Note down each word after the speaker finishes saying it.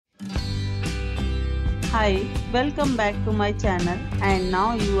Hi, welcome back to my channel, and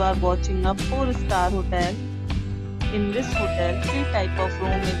now you are watching a 4-star hotel. In this hotel, 3 type of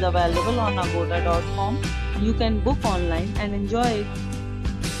room is available on agoda.com. You can book online and enjoy it.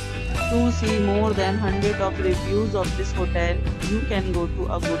 To see more than 100 of reviews of this hotel, you can go to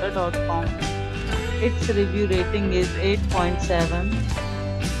agoda.com. Its review rating is 8.7.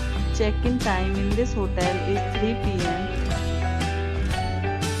 Check-in time in this hotel is 3 p.m.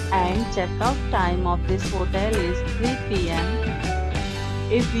 and check-out time of this hotel is 3 p.m.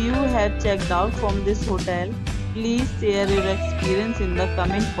 If you have checked out from this hotel, please share your experience in the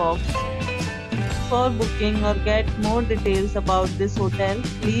comment box. For booking or get more details about this hotel,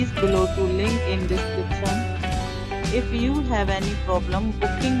 please below to link in description. If you have any problem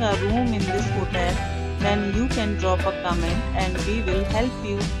booking a room in this hotel, then you can drop a comment and we will help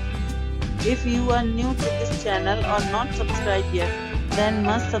you. If you are new to this channel or not subscribed yet, then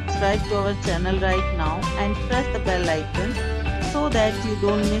must subscribe to our channel right now and press the bell icon so that you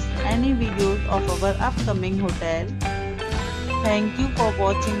don't miss any videos of our upcoming hotel. Thank you for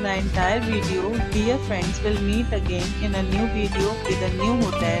watching the entire video. Dear friends, will meet again in a new video with a new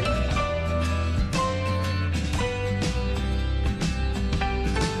hotel.